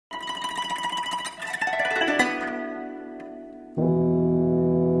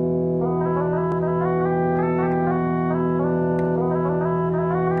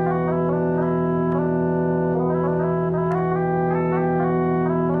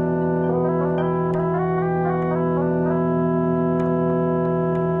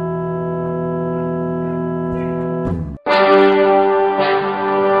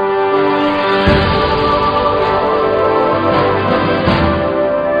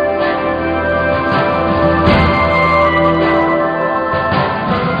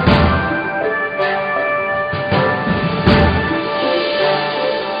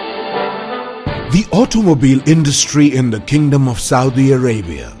automobile industry in the Kingdom of Saudi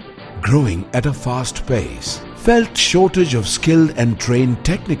Arabia, growing at a fast pace, felt shortage of skilled and trained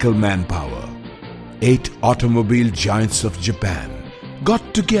technical manpower. 8 automobile giants of Japan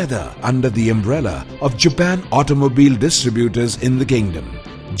got together under the umbrella of Japan Automobile Distributors in the Kingdom,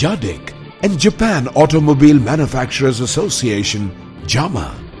 JAHI, and Japan Automobile Manufacturers Association,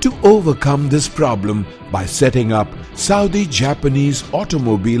 JAMA, to overcome this problem by setting up Saudi Japanese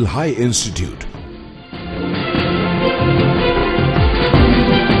Automobile High Institute.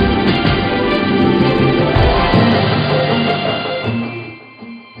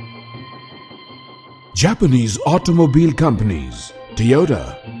 Japanese automobile companies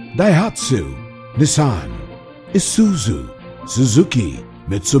Toyota, Daihatsu, Nissan, Isuzu, Suzuki,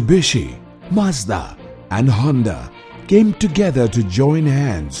 Mitsubishi, Mazda and Honda came together to join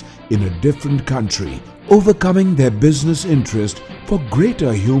hands in a different country, overcoming their business interest for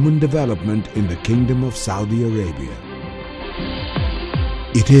greater human development in the Kingdom of Saudi Arabia.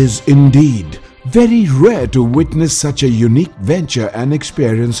 It is indeed very rare to witness such a unique venture and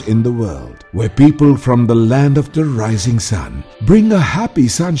experience in the world, where people from the land of the rising sun bring a happy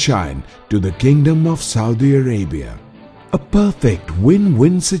sunshine to the Kingdom of Saudi Arabia. A perfect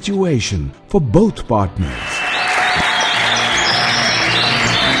win-win situation for both partners.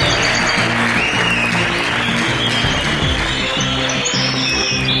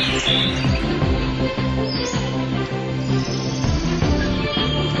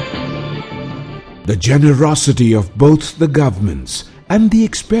 The generosity of both the governments and the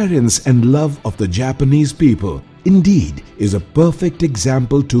experience and love of the Japanese people indeed is a perfect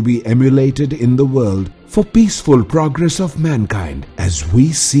example to be emulated in the world for peaceful progress of mankind, as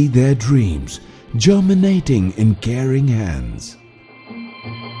we see their dreams germinating in caring hands.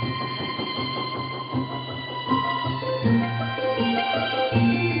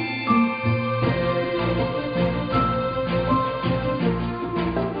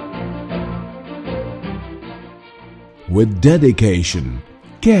 With dedication,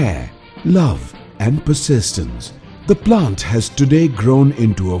 care, love and persistence, the plant has today grown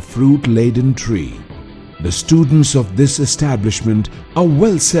into a fruit-laden tree. The students of this establishment are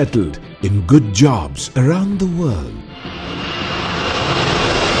well settled in good jobs around the world.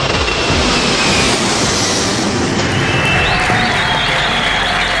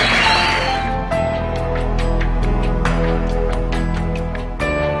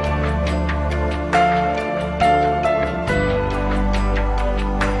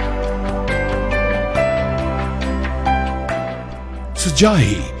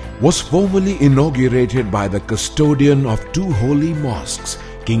 SJAHI was formally inaugurated by the custodian of 2 holy mosques,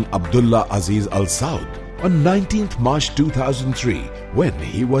 King Abdullah Aziz Al Saud, on 19th March 2003 when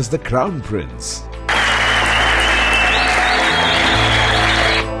he was the Crown Prince.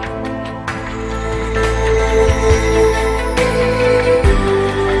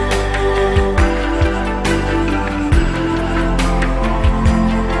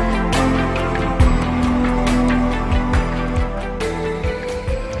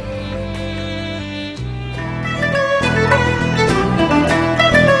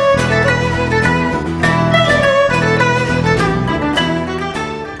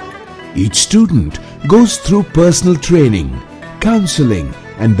 Each student goes through personal training, counseling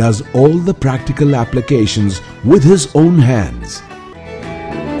and does all the practical applications with his own hands.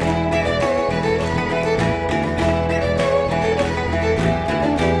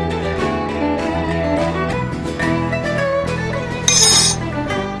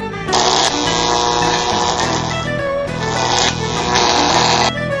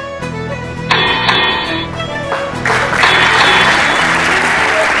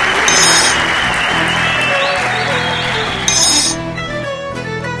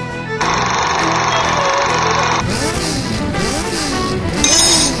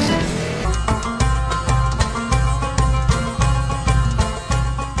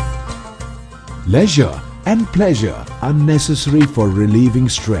 Leisure and pleasure are necessary for relieving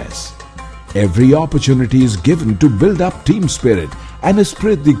stress. Every opportunity is given to build up team spirit and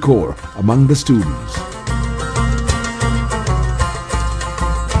esprit de corps among the students.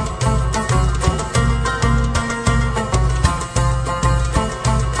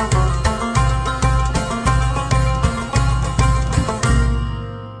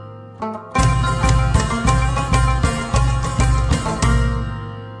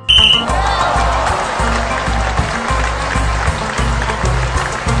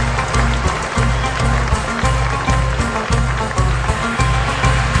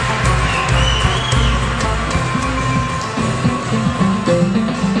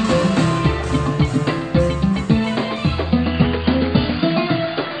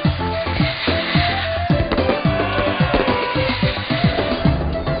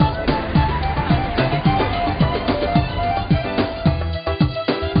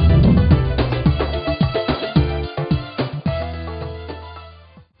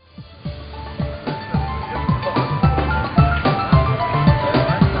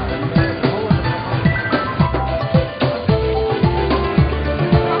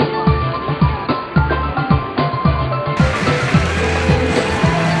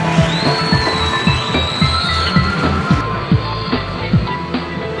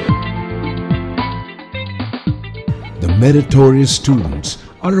 Meritorious students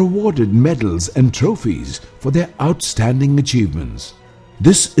are awarded medals and trophies for their outstanding achievements.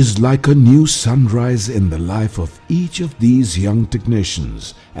 This is like a new sunrise in the life of each of these young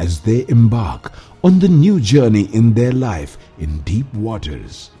technicians as they embark on the new journey in their life in deep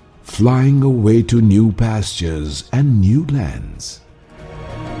waters, flying away to new pastures and new lands.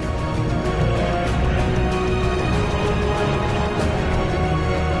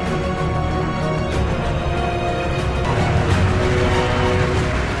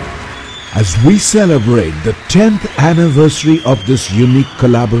 As we celebrate the 10th anniversary of this unique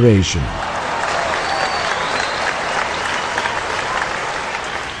collaboration,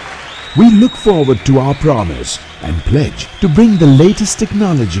 we look forward to our promise and pledge to bring the latest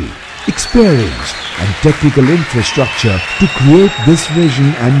technology, experience and technical infrastructure to create this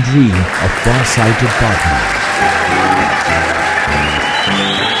vision and dream of far-sighted partners.